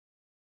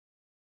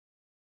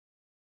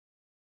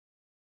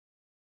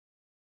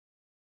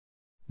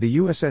The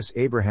USS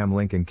Abraham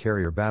Lincoln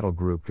Carrier Battle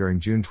Group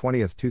during June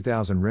 20,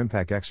 2000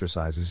 RIMPAC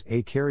exercises.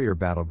 A carrier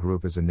battle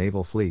group is a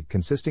naval fleet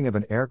consisting of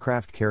an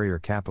aircraft carrier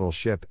capital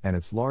ship and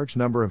its large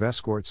number of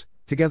escorts,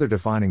 together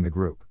defining the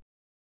group.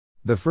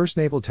 The first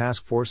naval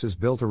task forces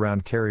built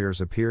around carriers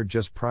appeared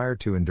just prior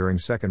to and during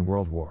Second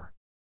World War.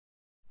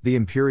 The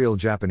Imperial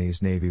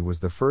Japanese Navy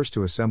was the first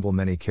to assemble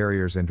many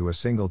carriers into a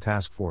single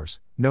task force,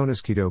 known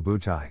as Kido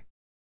Butai.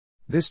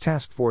 This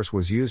task force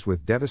was used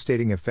with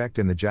devastating effect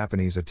in the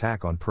Japanese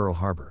attack on Pearl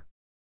Harbor.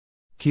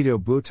 Kido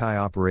Butai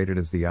operated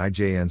as the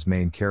IJN's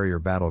main carrier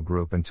battle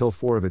group until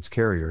 4 of its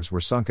carriers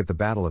were sunk at the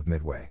Battle of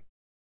Midway.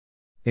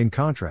 In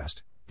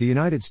contrast, the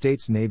United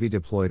States Navy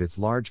deployed its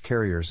large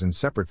carriers in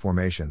separate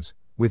formations,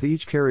 with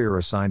each carrier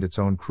assigned its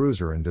own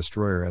cruiser and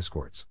destroyer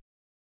escorts.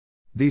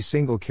 These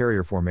single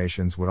carrier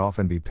formations would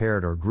often be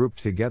paired or grouped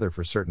together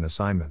for certain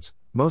assignments,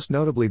 most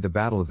notably the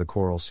Battle of the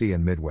Coral Sea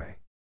and Midway.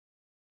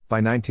 By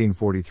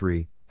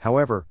 1943,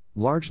 however,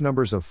 large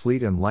numbers of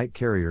fleet and light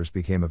carriers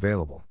became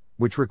available,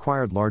 which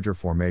required larger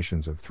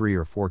formations of 3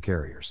 or 4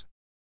 carriers.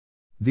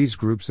 These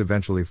groups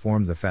eventually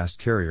formed the Fast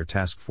Carrier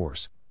Task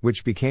Force,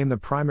 which became the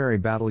primary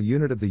battle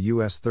unit of the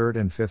U.S. 3rd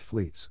and 5th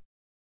Fleets.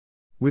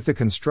 With the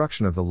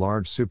construction of the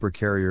large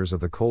supercarriers of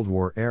the Cold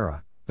War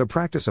era, the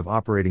practice of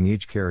operating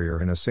each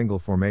carrier in a single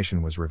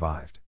formation was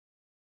revived.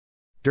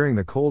 During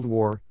the Cold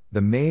War, the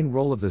main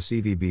role of the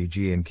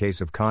CVBG in case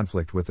of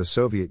conflict with the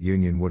Soviet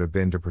Union would have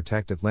been to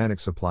protect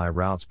Atlantic supply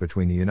routes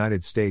between the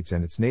United States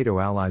and its NATO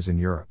allies in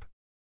Europe.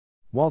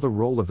 While the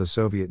role of the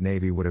Soviet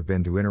Navy would have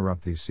been to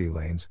interrupt these sea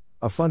lanes,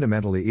 a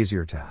fundamentally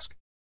easier task.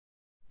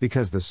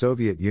 Because the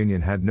Soviet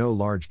Union had no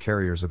large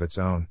carriers of its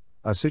own,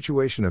 a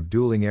situation of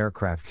dueling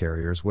aircraft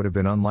carriers would have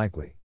been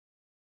unlikely.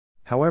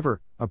 However,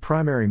 a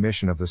primary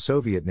mission of the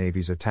Soviet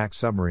Navy's attack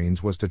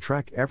submarines was to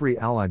track every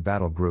Allied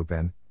battle group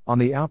and, on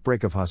the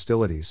outbreak of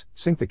hostilities,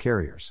 sink the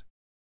carriers.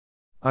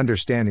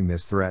 Understanding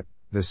this threat,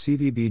 the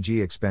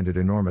CVBG expended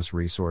enormous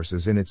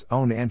resources in its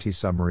own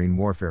anti-submarine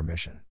warfare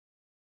mission.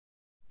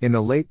 In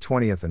the late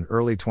 20th and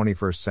early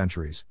 21st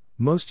centuries,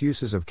 most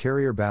uses of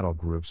carrier battle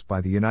groups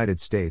by the United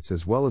States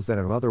as well as that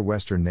of other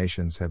Western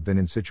nations have been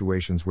in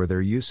situations where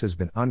their use has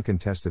been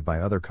uncontested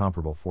by other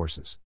comparable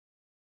forces.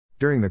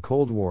 During the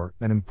Cold War,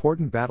 an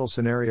important battle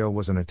scenario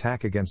was an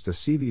attack against a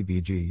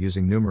CVBG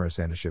using numerous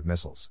antiship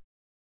missiles.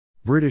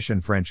 British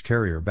and French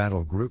carrier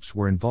battle groups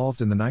were involved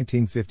in the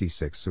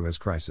 1956 Suez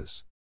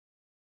Crisis.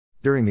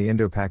 During the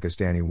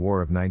Indo-Pakistani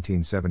War of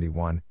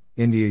 1971,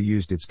 India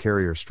used its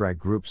carrier strike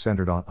group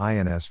centered on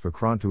INS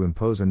Vikrant to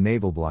impose a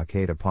naval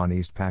blockade upon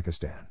East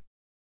Pakistan.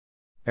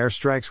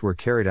 Airstrikes were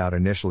carried out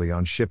initially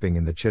on shipping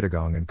in the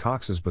Chittagong and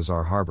Cox's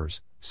Bazar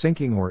harbors,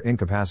 sinking or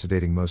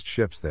incapacitating most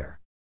ships there.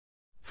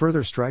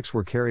 Further strikes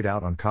were carried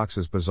out on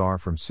Cox's Bazar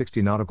from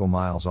 60 nautical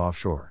miles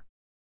offshore.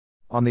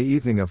 On the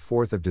evening of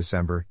 4th of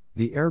December,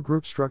 the air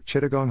group struck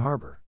Chittagong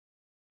Harbor.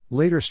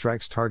 Later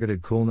strikes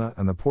targeted Khulna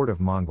and the port of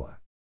Mongla.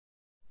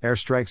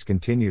 Airstrikes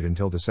continued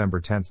until December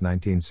 10,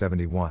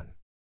 1971.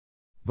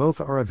 Both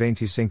RA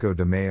 25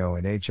 de Mayo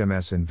and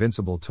HMS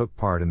Invincible took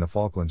part in the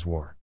Falklands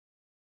War.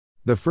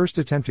 The first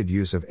attempted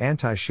use of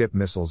anti-ship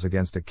missiles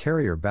against a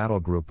carrier battle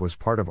group was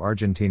part of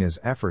Argentina's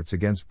efforts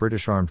against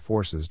British armed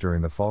forces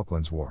during the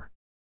Falklands War.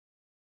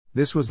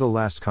 This was the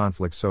last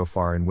conflict so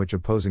far in which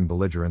opposing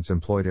belligerents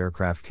employed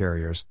aircraft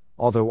carriers,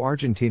 although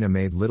Argentina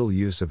made little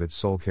use of its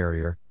sole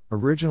carrier,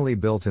 originally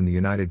built in the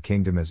United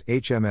Kingdom as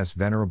HMS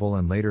Venerable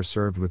and later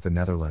served with the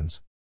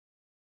Netherlands.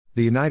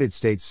 The United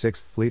States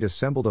 6th Fleet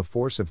assembled a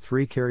force of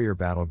 3 carrier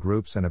battle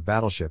groups and a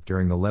battleship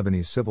during the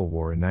Lebanese Civil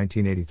War in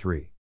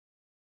 1983.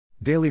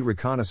 Daily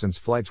reconnaissance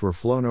flights were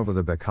flown over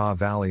the Bekaa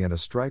Valley and a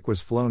strike was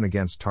flown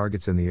against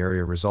targets in the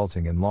area,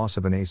 resulting in loss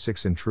of an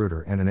A-6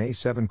 Intruder and an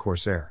A-7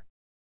 Corsair.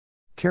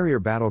 Carrier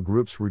battle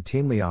groups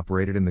routinely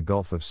operated in the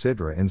Gulf of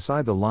Sidra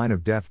inside the line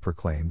of death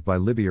proclaimed by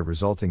Libya,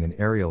 resulting in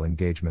aerial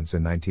engagements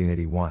in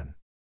 1981.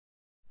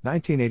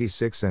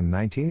 1986 and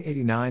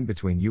 1989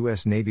 between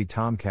U.S. Navy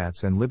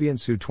Tomcats and Libyan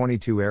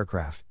Su-22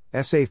 aircraft,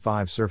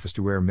 SA-5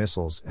 surface-to-air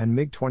missiles and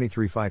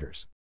MiG-23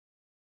 fighters.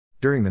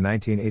 During the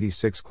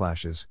 1986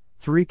 clashes,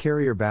 3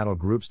 carrier battle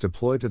groups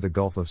deployed to the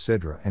Gulf of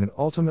Sidra and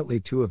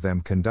ultimately 2 of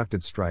them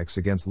conducted strikes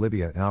against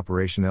Libya in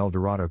Operation El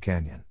Dorado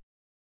Canyon.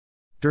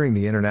 During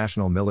the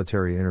international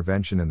military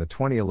intervention in the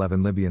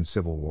 2011 Libyan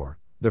Civil War,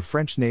 the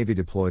French Navy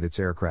deployed its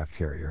aircraft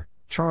carrier,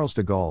 Charles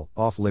de Gaulle,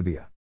 off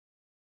Libya.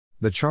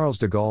 The Charles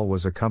de Gaulle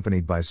was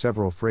accompanied by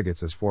several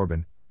frigates as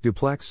Forbin,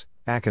 Duplex,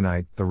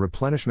 Aconite, the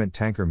replenishment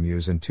tanker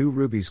Muse and 2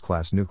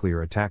 Rubies-class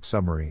nuclear attack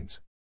submarines.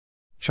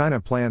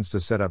 China plans to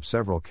set up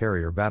several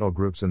carrier battle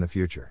groups in the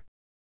future.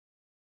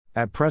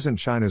 At present,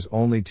 China's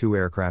only 2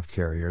 aircraft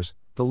carriers,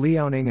 the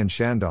Liaoning and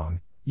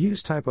Shandong,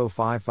 use Type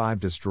 055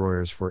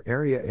 destroyers for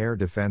area air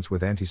defense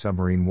with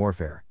anti-submarine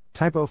warfare,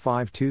 Type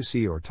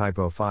 052C or Type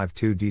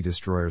 052D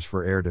destroyers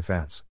for air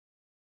defense.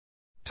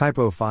 Type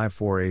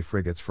 054A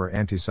frigates for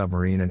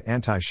anti-submarine and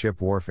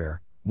anti-ship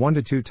warfare, 1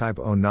 to 2 Type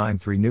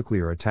 093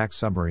 nuclear attack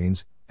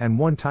submarines, and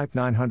 1 Type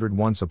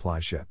 901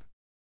 supply ship.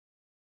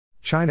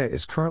 China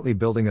is currently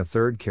building a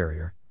 3rd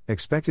carrier,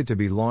 expected to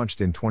be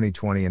launched in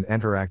 2020 and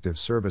enter active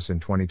service in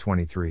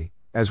 2023,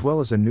 as well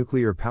as a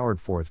nuclear-powered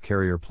fourth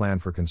carrier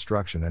planned for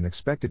construction and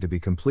expected to be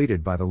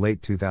completed by the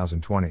late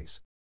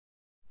 2020s.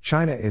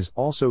 China is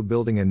also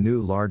building a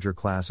new larger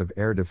class of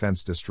air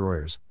defense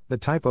destroyers, the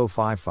Type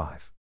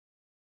 055.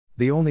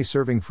 The only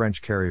serving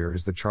French carrier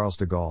is the Charles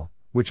de Gaulle,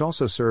 which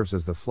also serves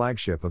as the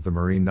flagship of the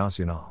Marine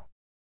Nationale.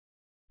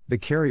 The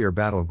carrier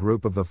battle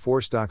group of the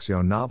Force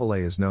d'Action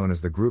Navale is known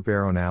as the Groupe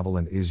Aéronaval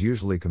and is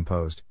usually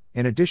composed,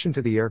 in addition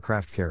to the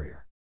aircraft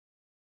carrier.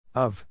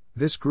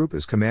 This group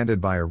is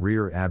commanded by a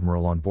rear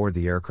admiral on board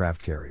the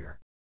aircraft carrier.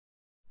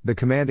 The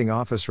commanding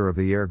officer of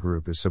the air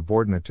group is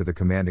subordinate to the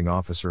commanding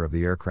officer of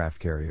the aircraft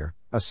carrier,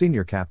 a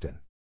senior captain.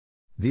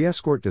 The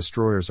escort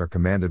destroyers are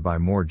commanded by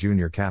more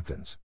junior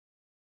captains.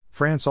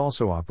 France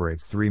also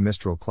operates 3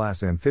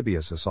 Mistral-class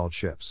amphibious assault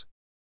ships.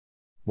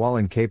 While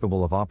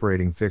incapable of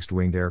operating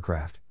fixed-winged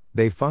aircraft,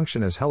 they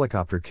function as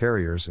helicopter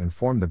carriers and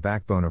form the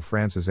backbone of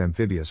France's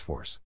amphibious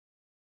force.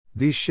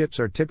 These ships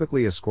are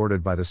typically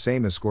escorted by the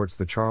same escorts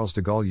the Charles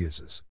de Gaulle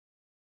uses.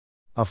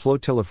 A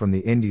flotilla from the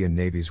Indian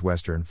Navy's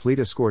Western Fleet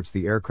escorts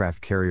the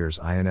aircraft carriers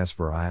INS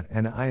Virat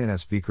and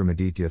INS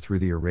Vikramaditya through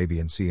the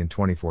Arabian Sea in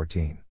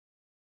 2014.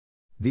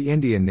 The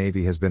Indian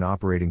Navy has been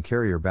operating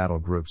carrier battle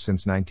groups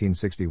since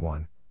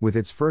 1961, with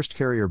its first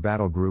carrier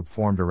battle group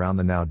formed around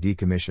the now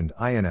decommissioned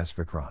INS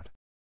Vikrant.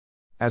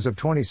 As of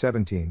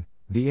 2017,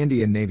 the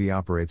Indian Navy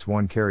operates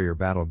 1 carrier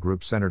battle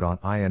group centered on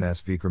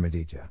INS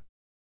Vikramaditya.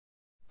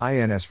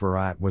 INS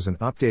Virat was an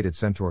updated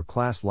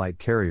Centaur-class light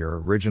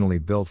carrier originally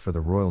built for the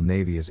Royal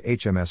Navy as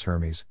HMS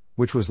Hermes,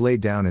 which was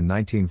laid down in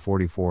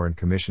 1944 and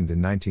commissioned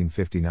in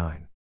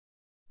 1959.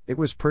 It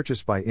was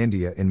purchased by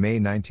India in May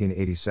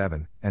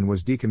 1987, and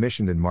was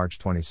decommissioned in March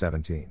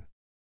 2017.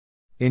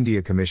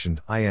 India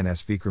commissioned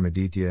INS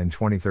Vikramaditya in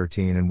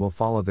 2013 and will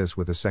follow this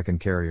with a second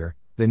carrier,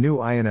 the new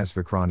INS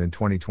Vikrant in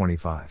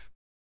 2025.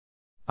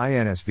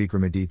 INS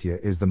Vikramaditya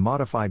is the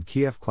modified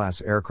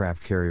Kiev-class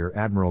aircraft carrier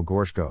Admiral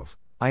Gorshkov.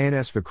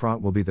 INS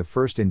Vikrant will be the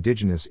first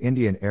indigenous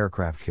Indian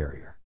aircraft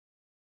carrier.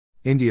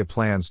 India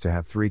plans to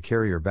have 3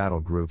 carrier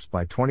battle groups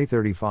by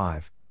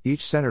 2035,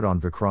 each centered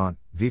on Vikrant,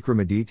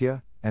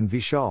 Vikramaditya, and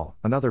Vishal,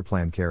 another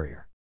planned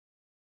carrier.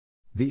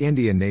 The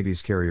Indian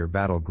Navy's carrier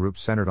battle group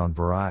centered on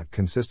Virat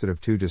consisted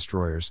of 2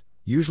 destroyers,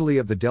 usually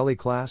of the Delhi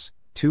class,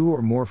 2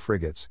 or more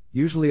frigates,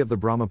 usually of the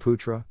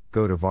Brahmaputra,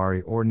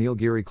 Godavari or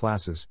Nilgiri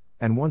classes,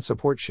 and 1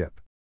 support ship.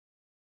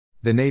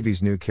 The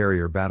Navy's new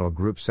carrier battle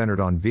group centered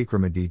on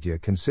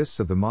Vikramaditya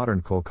consists of the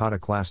modern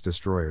Kolkata-class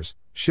destroyers,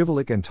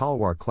 Shivalik and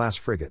Talwar-class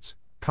frigates,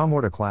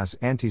 Kamorta-class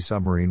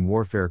anti-submarine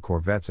warfare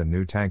corvettes and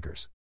new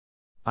tankers.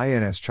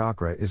 INS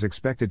Chakra is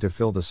expected to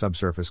fill the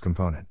subsurface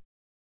component.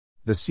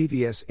 The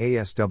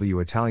CVS-ASW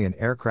Italian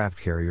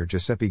aircraft carrier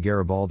Giuseppe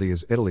Garibaldi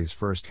is Italy's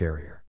first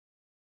carrier.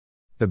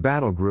 The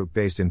battle group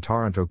based in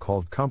Taranto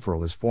called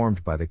Cumferal is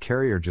formed by the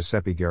carrier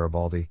Giuseppe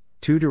Garibaldi,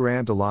 2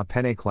 Durand de la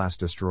Penne-class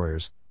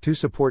destroyers, 2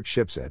 support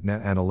ships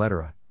Etna and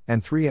Elettra,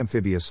 and 3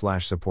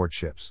 amphibious/support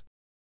ships.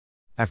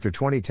 After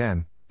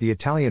 2010, the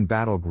Italian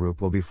battle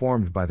group will be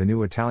formed by the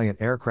new Italian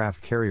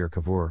aircraft carrier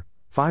Cavour,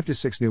 5 to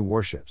 6 new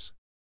warships,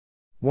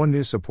 1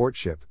 new support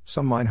ship,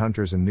 some mine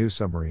hunters and new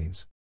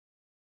submarines.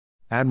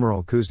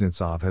 Admiral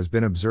Kuznetsov has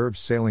been observed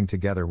sailing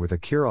together with a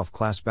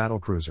Kirov-class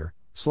battlecruiser,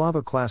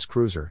 Slava-class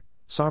cruiser,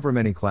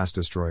 Sovremeny-class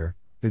destroyer,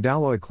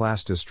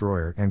 Udaloy-class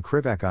destroyer and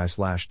Krivak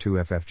I/2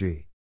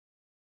 FFG.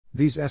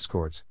 These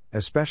escorts,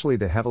 especially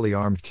the heavily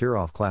armed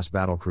Kirov-class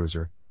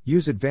battlecruiser,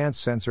 use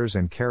advanced sensors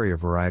and carry a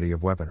variety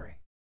of weaponry.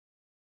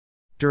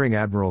 During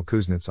Admiral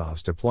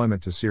Kuznetsov's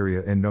deployment to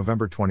Syria in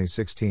November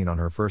 2016 on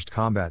her first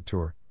combat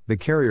tour, the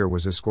carrier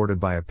was escorted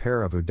by a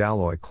pair of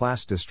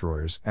Udaloy-class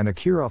destroyers and a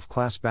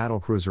Kirov-class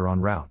battlecruiser en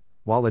route,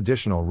 while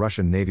additional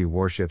Russian Navy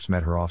warships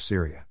met her off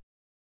Syria.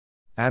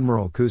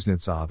 Admiral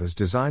Kuznetsov is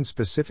designed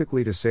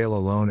specifically to sail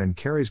alone and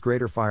carries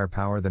greater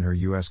firepower than her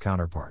U.S.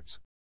 counterparts.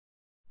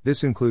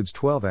 This includes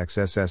 12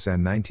 XSS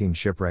and 19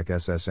 shipwreck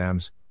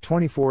SSMs,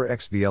 24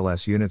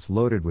 XVLS units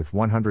loaded with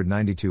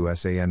 192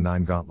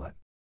 SAN-9 Gauntlet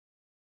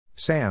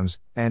SAMs,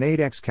 and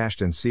 8X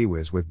Kashtan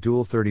Seawiz with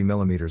dual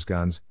 30mm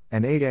guns,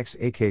 and 8X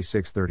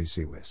AK-630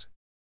 Seawiz.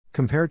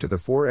 Compared to the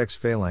 4X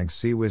Phalanx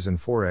Seawiz and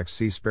 4X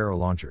Sea Sparrow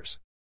launchers.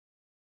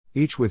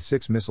 Each with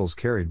 6 missiles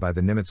carried by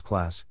the Nimitz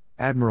class,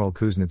 Admiral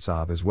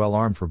Kuznetsov is well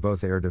armed for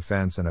both air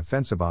defense and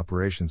offensive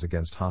operations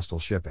against hostile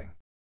shipping.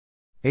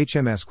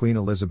 HMS Queen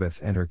Elizabeth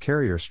and her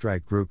carrier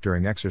strike group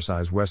during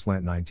Exercise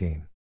Westland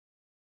 19.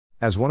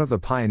 As one of the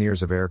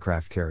pioneers of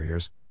aircraft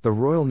carriers, the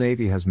Royal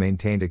Navy has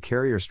maintained a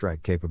carrier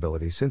strike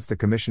capability since the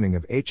commissioning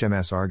of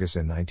HMS Argus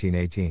in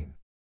 1918.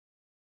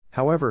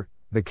 However,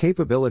 the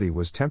capability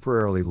was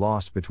temporarily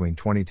lost between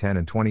 2010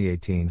 and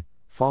 2018,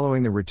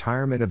 following the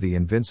retirement of the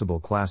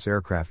Invincible-class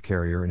aircraft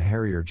carrier and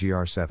Harrier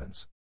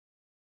GR-7s.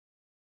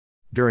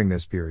 During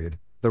this period,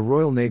 the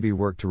Royal Navy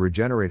worked to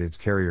regenerate its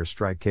carrier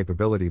strike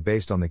capability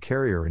based on the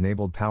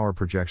carrier-enabled power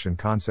projection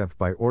concept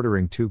by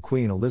ordering 2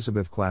 Queen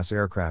Elizabeth-class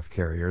aircraft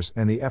carriers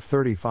and the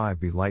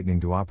F-35B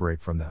Lightning to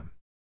operate from them.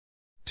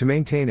 To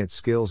maintain its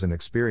skills and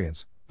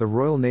experience, the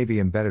Royal Navy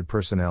embedded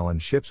personnel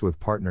and ships with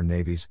partner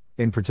navies,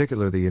 in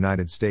particular the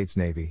United States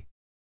Navy.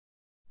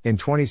 In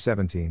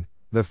 2017,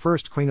 the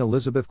first Queen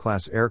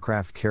Elizabeth-class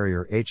aircraft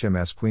carrier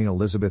HMS Queen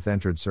Elizabeth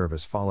entered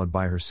service, followed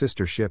by her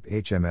sister ship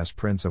HMS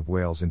Prince of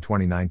Wales in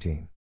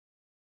 2019.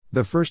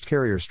 The first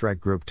carrier strike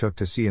group took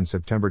to sea in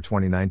September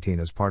 2019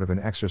 as part of an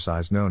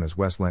exercise known as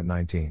Westland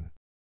 19.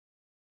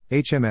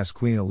 HMS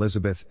Queen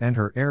Elizabeth and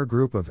her air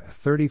group of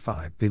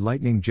F-35B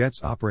Lightning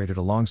jets operated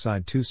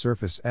alongside 2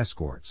 surface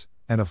escorts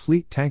and a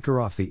fleet tanker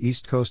off the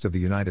east coast of the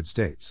United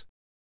States.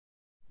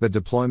 The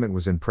deployment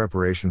was in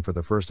preparation for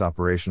the first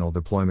operational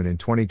deployment in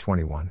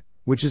 2021,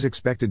 which is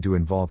expected to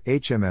involve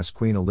HMS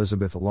Queen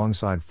Elizabeth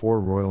alongside 4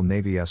 Royal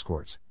Navy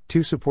escorts,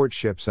 2 support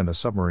ships and a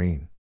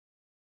submarine.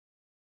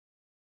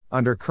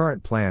 Under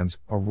current plans,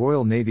 a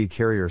Royal Navy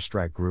carrier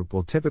strike group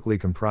will typically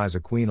comprise a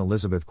Queen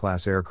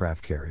Elizabeth-class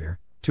aircraft carrier,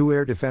 2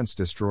 air defense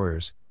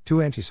destroyers,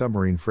 2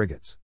 anti-submarine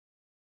frigates,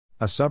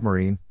 a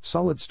submarine,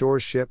 solid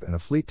stores ship and a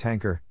fleet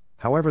tanker.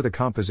 However, the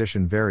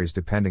composition varies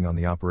depending on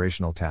the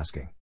operational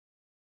tasking.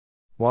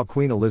 While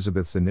Queen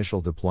Elizabeth's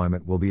initial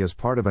deployment will be as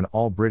part of an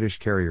all-British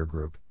carrier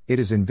group, it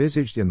is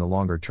envisaged in the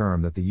longer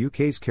term that the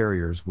UK's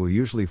carriers will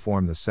usually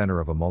form the centre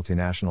of a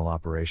multinational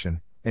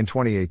operation. In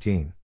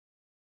 2018,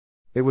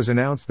 it was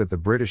announced that the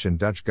British and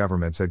Dutch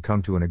governments had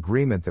come to an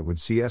agreement that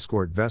would see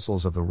escort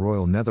vessels of the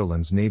Royal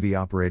Netherlands Navy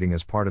operating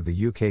as part of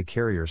the UK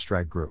Carrier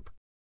Strike Group.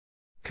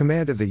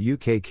 Command of the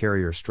UK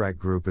Carrier Strike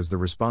Group is the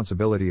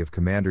responsibility of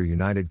Commander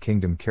United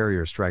Kingdom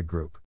Carrier Strike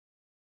Group.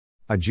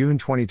 A June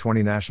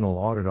 2020 National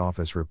Audit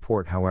Office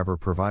report, however,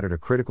 provided a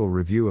critical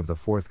review of the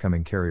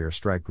forthcoming Carrier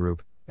Strike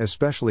Group,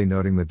 especially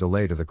noting the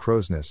delay to the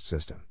Crow's Nest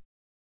system.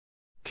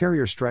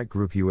 Carrier Strike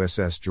Group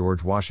USS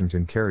George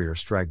Washington Carrier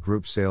Strike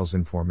Group sails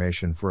in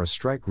formation for a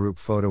strike group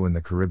photo in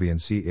the Caribbean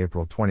Sea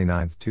April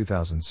 29,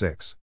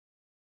 2006.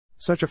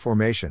 Such a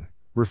formation,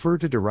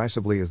 referred to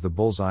derisively as the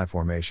bullseye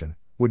formation,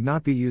 would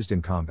not be used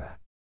in combat.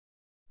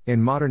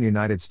 In modern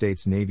United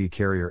States Navy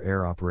carrier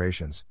air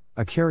operations,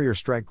 a carrier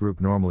strike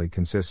group normally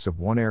consists of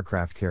 1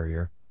 aircraft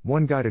carrier,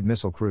 1 guided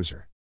missile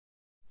cruiser,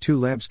 2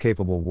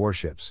 LAMPS-capable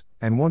warships,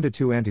 and 1 to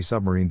 2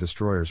 anti-submarine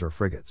destroyers or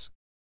frigates.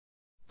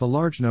 The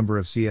large number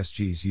of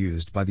CSGs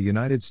used by the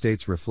United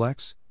States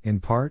reflects, in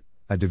part,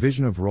 a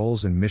division of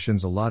roles and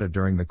missions allotted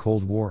during the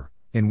Cold War,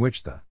 in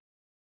which the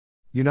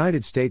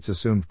United States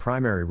assumed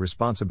primary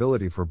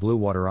responsibility for blue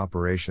water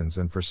operations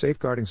and for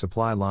safeguarding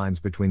supply lines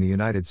between the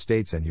United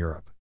States and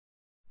Europe,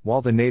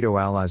 while the NATO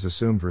allies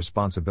assumed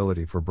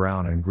responsibility for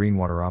brown and green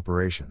water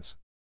operations.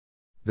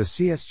 The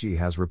CSG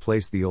has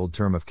replaced the old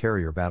term of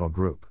carrier battle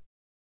group.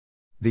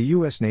 The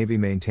U.S. Navy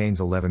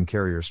maintains 11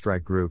 carrier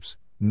strike groups,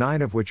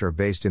 9 of which are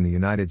based in the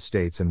United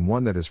States and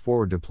 1 that is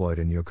forward deployed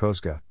in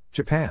Yokosuka,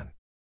 Japan.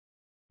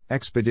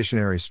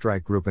 Expeditionary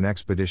Strike Group. An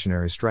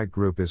expeditionary strike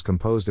group is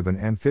composed of an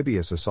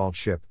amphibious assault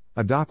ship,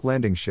 a dock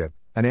landing ship,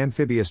 an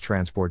amphibious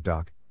transport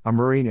dock, a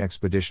marine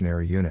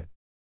expeditionary unit,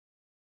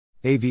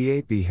 a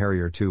V-8B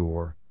Harrier II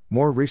or,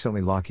 more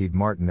recently Lockheed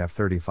Martin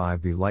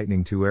F-35B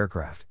Lightning II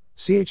aircraft,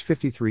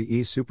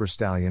 CH-53E Super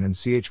Stallion and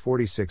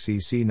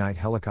CH-46E Sea Knight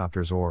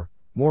helicopters or,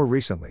 more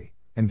recently,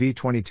 and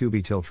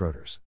V-22B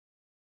Tiltrotors.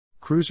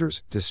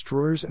 Cruisers,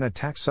 destroyers and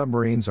attack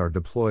submarines are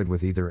deployed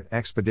with either an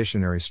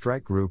expeditionary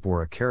strike group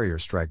or a carrier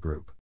strike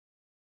group.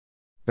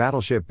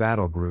 Battleship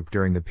Battle Group.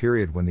 During the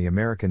period when the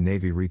American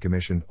Navy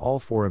recommissioned all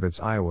 4 of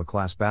its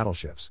Iowa-class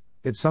battleships,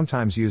 it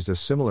sometimes used a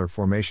similar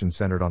formation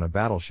centered on a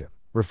battleship,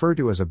 referred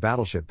to as a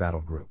battleship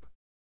battle group.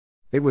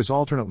 It was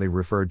alternately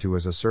referred to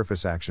as a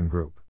surface action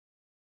group.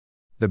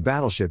 The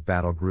Battleship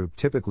Battle Group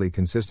typically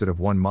consisted of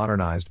 1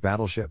 modernized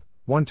battleship,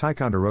 1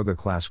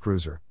 Ticonderoga-class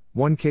cruiser,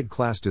 1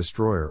 Kidd-class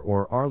destroyer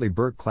or Arleigh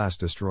Burke-class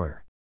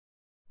destroyer,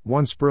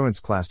 1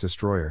 Spruance-class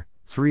destroyer,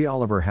 3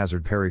 Oliver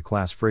Hazard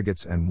Perry-class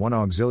frigates and 1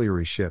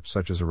 auxiliary ship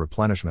such as a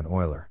replenishment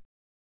oiler.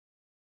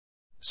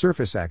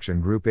 Surface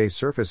Action Group. A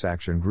surface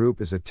action group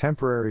is a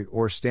temporary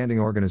or standing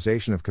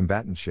organization of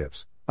combatant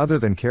ships, other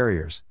than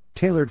carriers,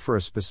 tailored for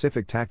a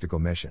specific tactical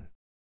mission.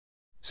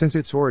 Since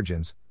its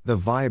origins, the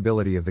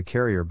viability of the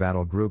carrier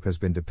battle group has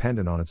been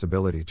dependent on its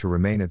ability to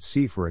remain at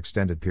sea for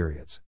extended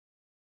periods.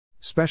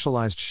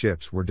 Specialized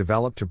ships were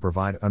developed to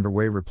provide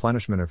underway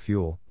replenishment of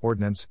fuel,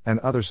 ordnance, and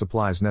other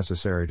supplies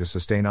necessary to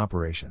sustain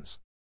operations.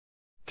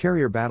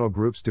 Carrier battle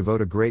groups devote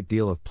a great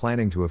deal of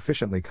planning to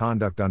efficiently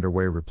conduct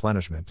underway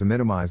replenishment to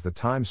minimize the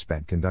time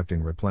spent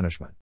conducting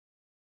replenishment.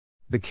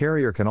 The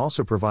carrier can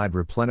also provide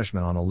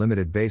replenishment on a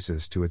limited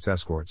basis to its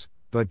escorts,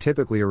 but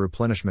typically a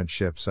replenishment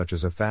ship such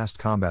as a fast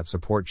combat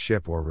support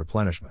ship or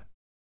replenishment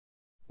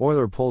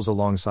oiler pulls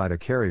alongside a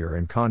carrier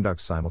and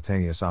conducts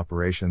simultaneous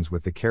operations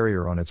with the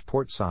carrier on its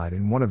port side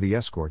and one of the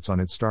escorts on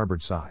its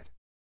starboard side.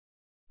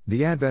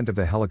 The advent of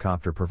the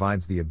helicopter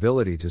provides the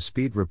ability to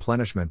speed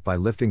replenishment by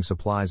lifting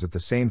supplies at the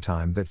same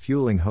time that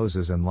fueling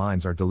hoses and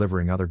lines are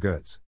delivering other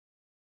goods.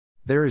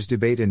 There is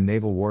debate in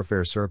naval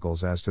warfare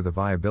circles as to the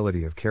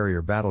viability of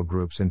carrier battle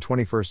groups in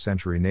 21st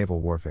century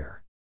naval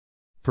warfare.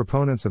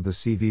 Proponents of the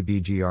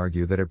CVBG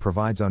argue that it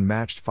provides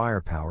unmatched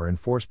firepower and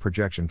force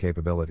projection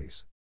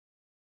capabilities.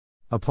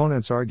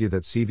 Opponents argue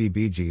that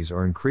CVBGs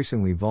are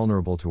increasingly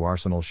vulnerable to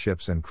arsenal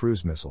ships and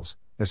cruise missiles,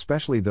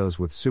 especially those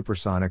with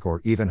supersonic or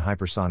even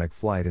hypersonic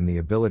flight and the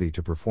ability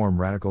to perform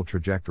radical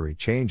trajectory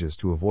changes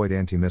to avoid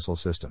anti-missile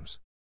systems.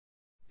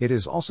 It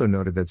is also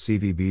noted that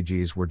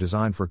CVBGs were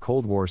designed for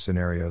Cold War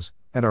scenarios,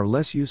 and are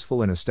less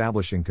useful in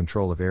establishing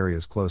control of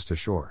areas close to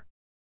shore.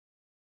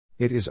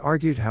 It is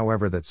argued,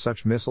 however, that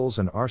such missiles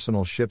and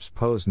arsenal ships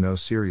pose no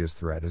serious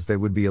threat, as they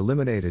would be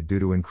eliminated due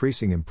to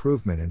increasing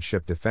improvement in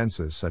ship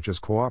defenses such as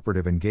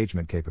cooperative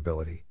engagement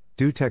capability,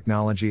 DEW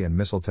technology and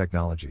missile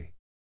technology.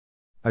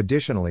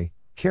 Additionally,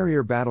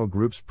 carrier battle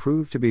groups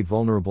prove to be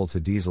vulnerable to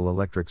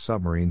diesel-electric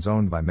submarines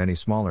owned by many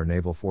smaller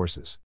naval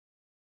forces.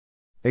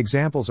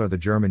 Examples are the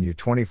German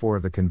U-24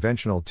 of the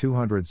conventional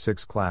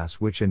 206 class,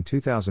 which in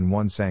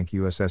 2001 sank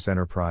USS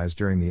Enterprise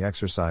during the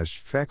exercise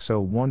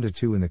XVXO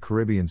 1-2 in the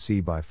Caribbean Sea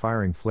by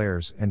firing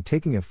flares and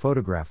taking a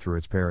photograph through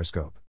its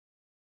periscope.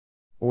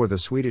 Or the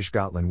Swedish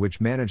Gotland,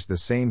 which managed the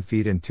same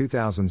feat in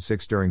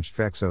 2006 during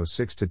XVXO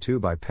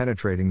 6-2 by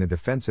penetrating the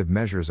defensive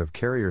measures of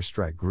Carrier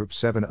Strike Group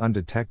 7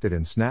 undetected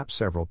and snapped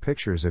several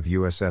pictures of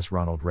USS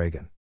Ronald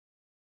Reagan.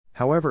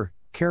 However,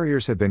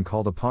 carriers had been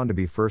called upon to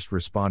be first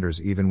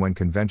responders even when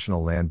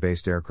conventional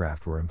land-based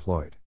aircraft were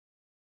employed.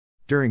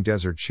 During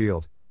Desert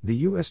Shield, the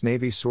U.S.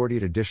 Navy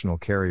sortied additional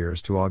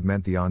carriers to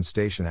augment the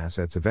on-station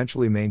assets,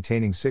 eventually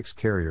maintaining 6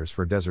 carriers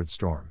for Desert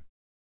Storm.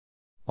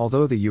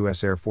 Although the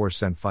U.S. Air Force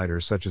sent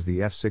fighters such as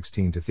the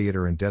F-16 to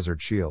theater in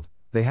Desert Shield,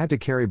 they had to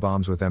carry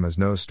bombs with them as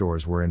no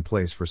stores were in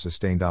place for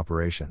sustained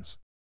operations.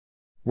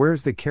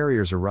 Whereas the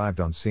carriers arrived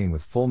on scene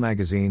with full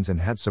magazines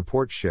and had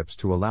support ships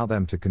to allow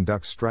them to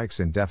conduct strikes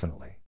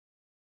indefinitely.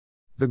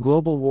 The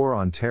global war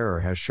on terror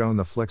has shown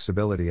the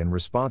flexibility and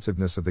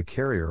responsiveness of the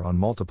carrier on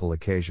multiple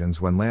occasions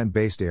when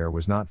land-based air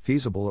was not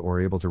feasible or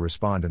able to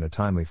respond in a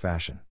timely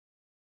fashion.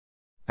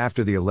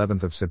 After the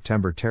 11th of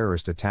September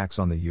terrorist attacks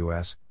on the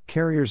U.S.,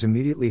 carriers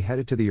immediately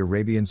headed to the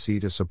Arabian Sea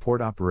to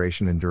support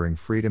Operation Enduring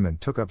Freedom and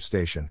took up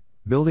station,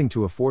 building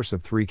to a force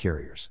of 3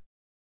 carriers.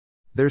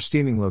 Their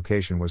steaming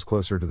location was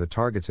closer to the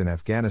targets in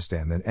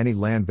Afghanistan than any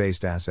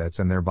land-based assets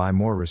and thereby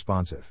more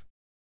responsive.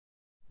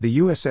 The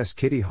USS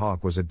Kitty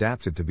Hawk was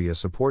adapted to be a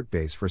support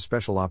base for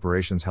special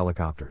operations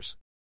helicopters.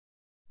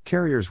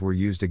 Carriers were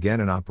used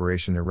again in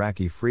Operation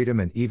Iraqi Freedom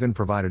and even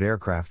provided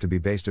aircraft to be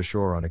based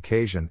ashore on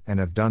occasion and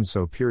have done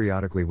so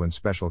periodically when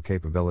special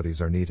capabilities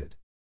are needed.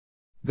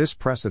 This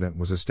precedent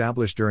was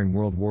established during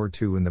World War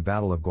II in the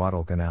Battle of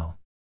Guadalcanal.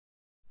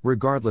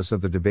 Regardless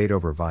of the debate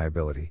over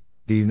viability,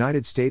 the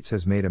United States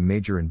has made a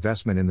major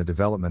investment in the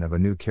development of a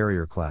new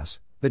carrier class,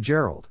 the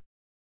Gerald.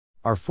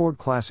 Are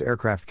Ford-class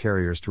aircraft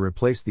carriers to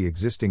replace the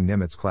existing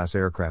Nimitz-class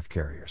aircraft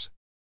carriers.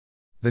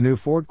 The new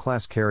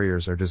Ford-class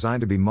carriers are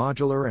designed to be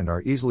modular and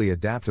are easily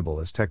adaptable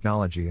as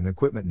technology and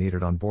equipment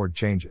needed on board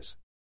changes.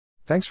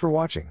 Thanks for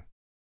watching.